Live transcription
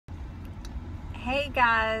Hey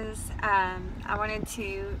guys, I wanted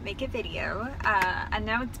to make a video. I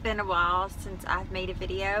know it's been a while since I've made a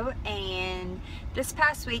video, and this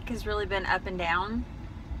past week has really been up and down.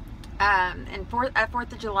 And at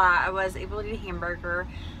 4th of July, I was able to eat a hamburger.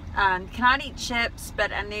 Cannot eat chips,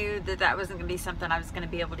 but I knew that that wasn't going to be something I was going to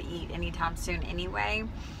be able to eat anytime soon anyway.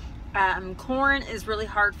 Corn is really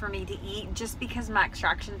hard for me to eat just because my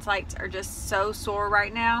extraction sites are just so sore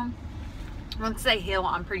right now. Once they heal,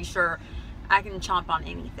 I'm pretty sure I can chomp on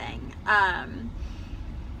anything.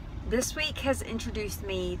 This week has introduced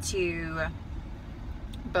me to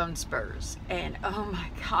bone spurs, and oh my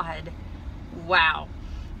god, wow.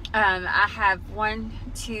 I have 1,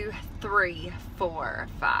 2, 3, 4,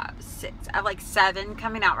 5, 6. I have like 7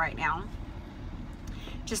 coming out right now.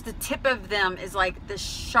 Just the tip of them is like the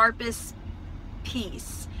sharpest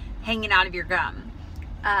piece hanging out of your gum.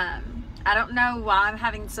 I don't know why I'm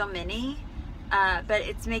having so many. But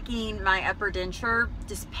it's making my upper denture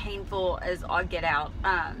just painful as all get out.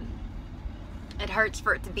 It hurts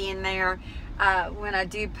for it to be in there. When I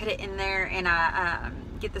do put it in there and I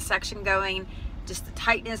get the suction going, just the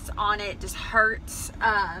tightness on it just hurts.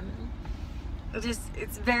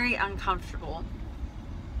 It's very uncomfortable.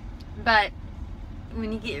 But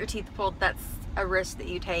when you get your teeth pulled, that's a risk that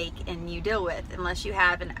you take and you deal with, unless you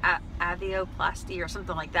have an avioplasty or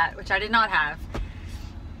something like that, which I did not have.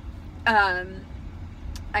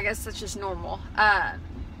 I guess that's just normal. I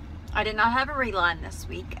did not have a reline this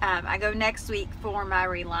week. I go next week for my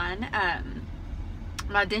reline.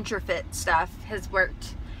 My denture fit stuff has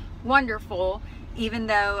worked wonderful, even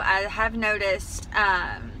though I have noticed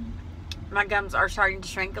my gums are starting to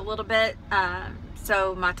shrink a little bit.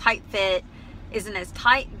 So my tight fit isn't as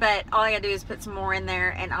tight, but all I gotta do is put some more in there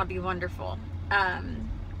and I'll be wonderful. And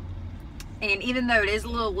even though it is a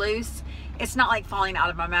little loose, it's not like falling out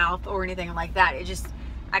of my mouth or anything like that. It just,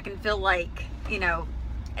 I can feel like, you know,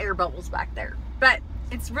 air bubbles back there. But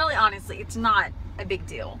it's really, honestly, it's not a big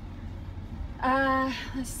deal. Let's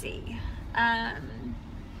see. I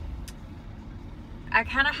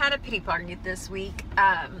kind of had a pity party this week.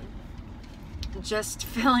 Just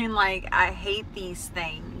feeling like I hate these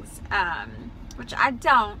things. Which I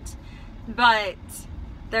don't. But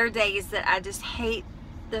there are days that I just hate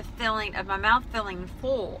the feeling of my mouth feeling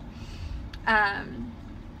full.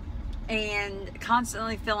 And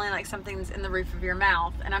constantly feeling like something's in the roof of your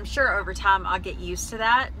mouth. And I'm sure over time I'll get used to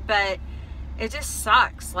that, but it just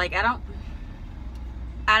sucks. Like and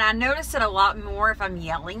I notice it a lot more if I'm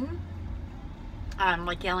yelling,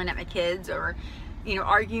 like yelling at my kids or, you know,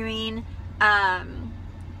 arguing.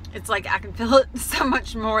 It's like I can feel it so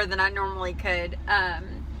much more than I normally could.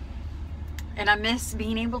 And I miss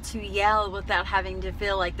being able to yell without having to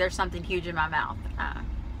feel like there's something huge in my mouth.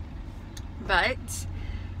 But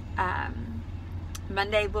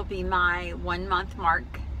Monday will be my 1-month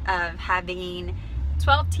mark of having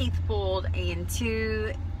 12 teeth pulled and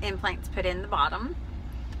 2 implants put in the bottom.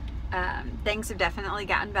 Things have definitely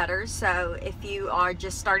gotten better. So if you are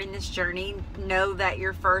just starting this journey, know that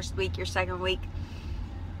your first week, your second week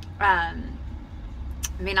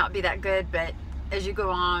may not be that good, but as you go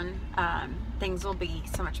on, things will be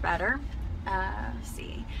so much better. Let's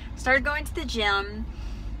see. Started going to the gym.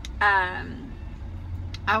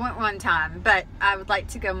 I went one time, but I would like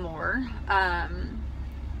to go more.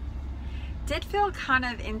 Did feel kind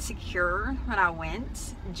of insecure when I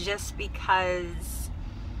went, just because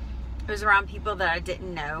it was around people that I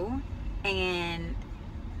didn't know, and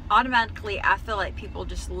automatically I feel like people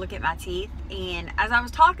just look at my teeth. And as I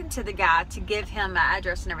was talking to the guy to give him my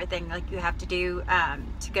address and everything like you have to do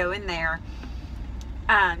to go in there,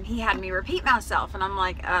 he had me repeat myself, and I'm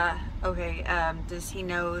like, okay, does he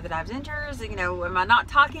know that I have dentures? You know, am I not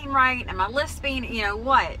talking right? Am I lisping? You know,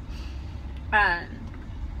 what?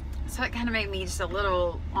 So it kind of made me just a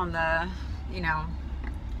little on the, you know,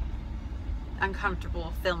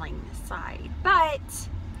 uncomfortable feeling side. But,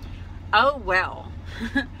 oh well.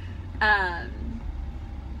 But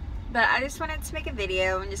I just wanted to make a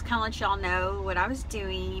video and just kind of let y'all know what I was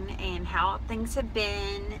doing and how things have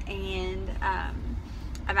been. And,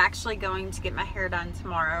 I'm actually going to get my hair done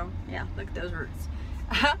tomorrow. Yeah, look at those roots.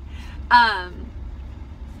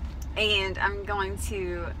 And I'm going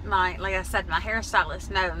to, like I said, my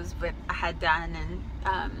hairstylist knows what I had done and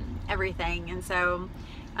everything. And so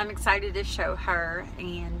I'm excited to show her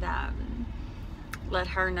and let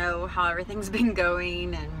her know how everything's been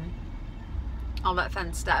going and all that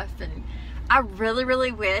fun stuff. And I really,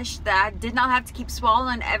 really wish that I did not have to keep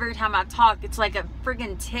swallowing every time I talk. It's like a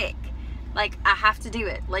friggin' tick. Like, I have to do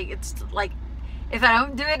it. Like, it's like, if I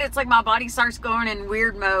don't do it, it's like my body starts going in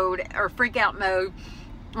weird mode or freak out mode.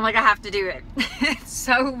 I'm like, I have to do it. It's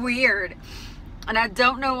so weird. And I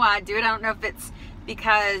don't know why I do it. I don't know if it's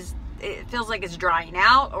because it feels like it's drying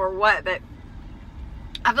out or what, but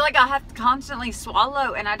I feel like I have to constantly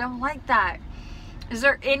swallow, and I don't like that. Is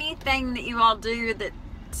there anything that you all do that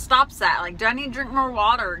stops that? Like, do I need to drink more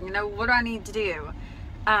water? You know, what do I need to do?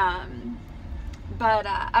 But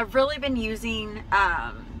I've really been using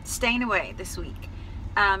Staying Away this week.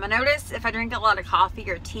 I notice if I drink a lot of coffee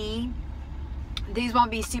or tea, these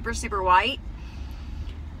won't be super, super white.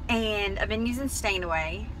 And I've been using Staying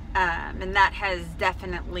Away, and that has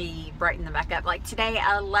definitely brightened them back up. Like today,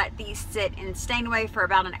 I let these sit in Staying Away for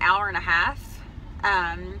about an hour and a half.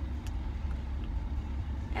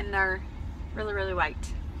 And they're really, really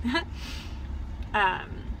white.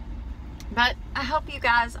 But I hope you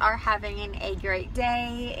guys are having a great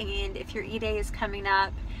day, and if your E-Day is coming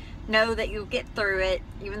up, know that you'll get through it,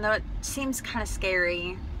 even though it seems kind of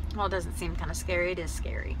scary. Well, it doesn't seem kind of scary, it is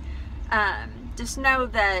scary. Just know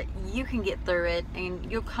that you can get through it, and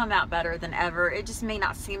you'll come out better than ever. It just may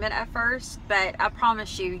not seem it at first, but I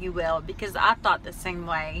promise you, you will, because I thought the same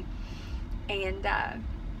way. And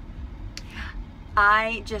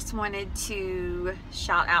I just wanted to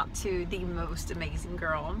shout out to the most amazing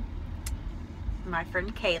girl, my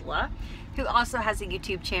friend Kayla, who also has a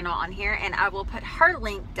YouTube channel on here, and I will put her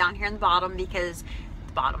link down here in the bottom, because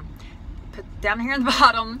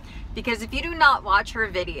because if you do not watch her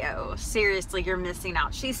video, seriously, you're missing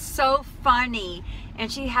out. She's so funny,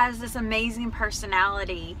 and she has this amazing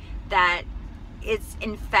personality that it's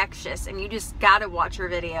infectious, and you just gotta watch her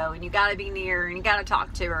video, and you gotta be near her, and you gotta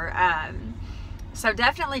talk to her. So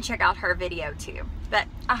definitely check out her video too. But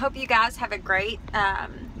I hope you guys have a great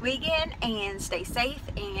weekend, and stay safe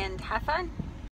and have fun.